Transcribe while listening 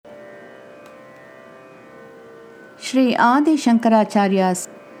श्री आदिशंकराचार्यास्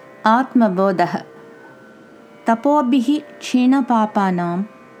आत्मबोधः। तपोभिः क्षीणपापानां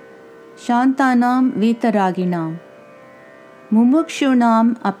शान्तानां वीतरागिणां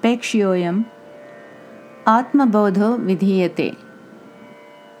मुमुक्षूणाम् अपेक्ष्योऽयम् आत्मबोधो विधीयते।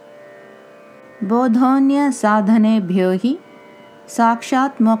 बोधोऽन्यसाधनेभ्यो हि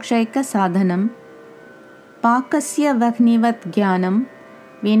साक्षात् मोक्षैकसाधनं पाकस्य वह्निवत् ज्ञानं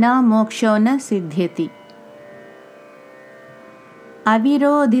विना मोक्षो न सिद्ध्यति।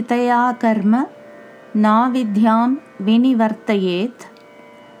 अविरोधितया कर्म नाविद्यां विनिवर्तयेत्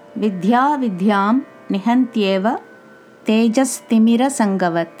विद्या विद्यां निहन्त्येव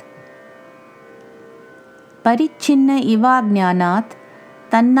तेजस्तिमिरसङ्गवत्। परिच्छिन्न इवा ज्ञानात्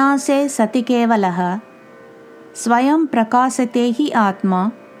तन्नासे सति केवलः स्वयं प्रकाशते हि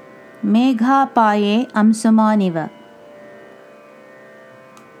आत्मा मेघापाये अंशुमानिव।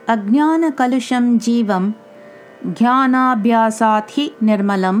 अज्ञानकलुषं जीवं ज्ञानाभ्यासात् हि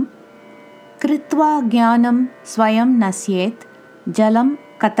निर्मलं कृत्वा ज्ञानं स्वयं नश्येत् जलं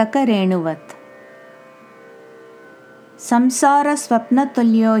कतकरेणुवत्।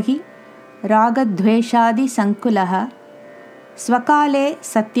 संसारस्वप्नतुल्यो हि रागद्वेषादिसङ्कुलः स्वकाले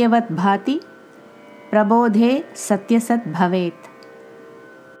सत्यवत् भाति प्रबोधे सत्यसत् भवेत्।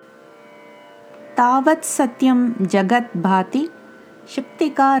 तावत् सत्यं जगत् भाति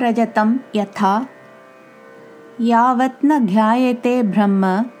शुक्तिकारजतं यथा यावत् न ध्यायते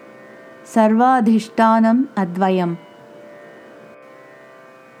ब्रह्म सर्वाधिष्ठानम् अद्वयम्।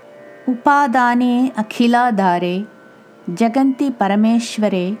 उपादाने अखिलाधारे जगन्ति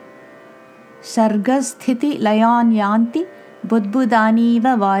परमेश्वरे सर्गस्थितिलयान् यान्ति बुद्बुदानीव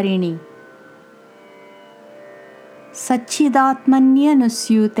वारिणि।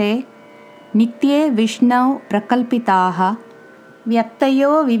 सच्चिदात्मन्यनुस्यूते नित्ये विष्णौ प्रकल्पिताः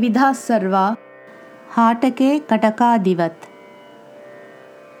व्यक्तयो विविधाः सर्वा हाटके कटकादिवत्।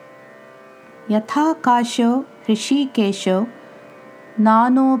 यथाकाशो हृषीकेशो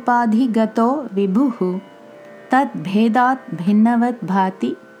नानोपाधिगतो विभुः तद्भेदात् भिन्नवत्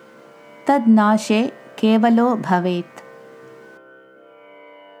भाति तद्नाशे केवलो भवेत्।